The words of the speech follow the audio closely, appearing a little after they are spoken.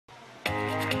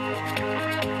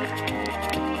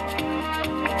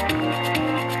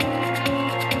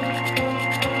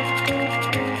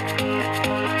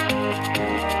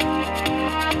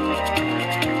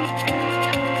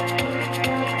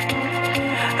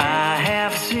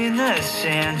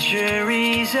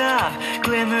Centuries of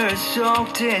glimmer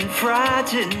soaked in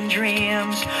frightened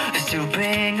dreams,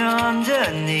 stooping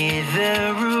underneath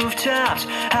the rooftops,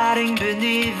 hiding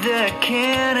beneath the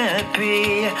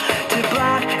canopy, to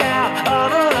block out all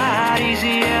the light,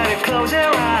 easier to close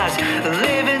our eyes,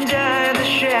 live and die in the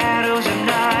shadows of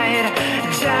night,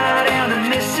 tie down the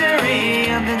mystery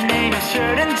in the name of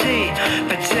certainty.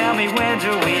 But tell me, when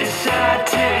do we decide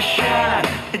to shine?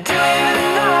 Do you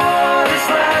know this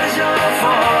light is all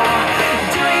for?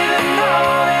 Do you know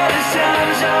that this time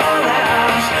is all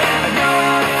ours? I know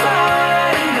how to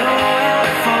fight, I know how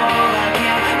to fall. I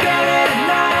can't bear it at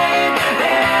night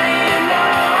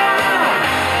anymore.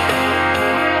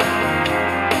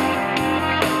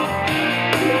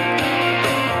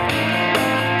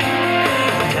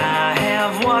 And I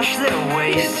have washed the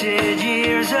wasted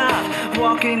years of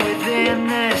walking within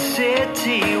the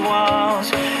city walls.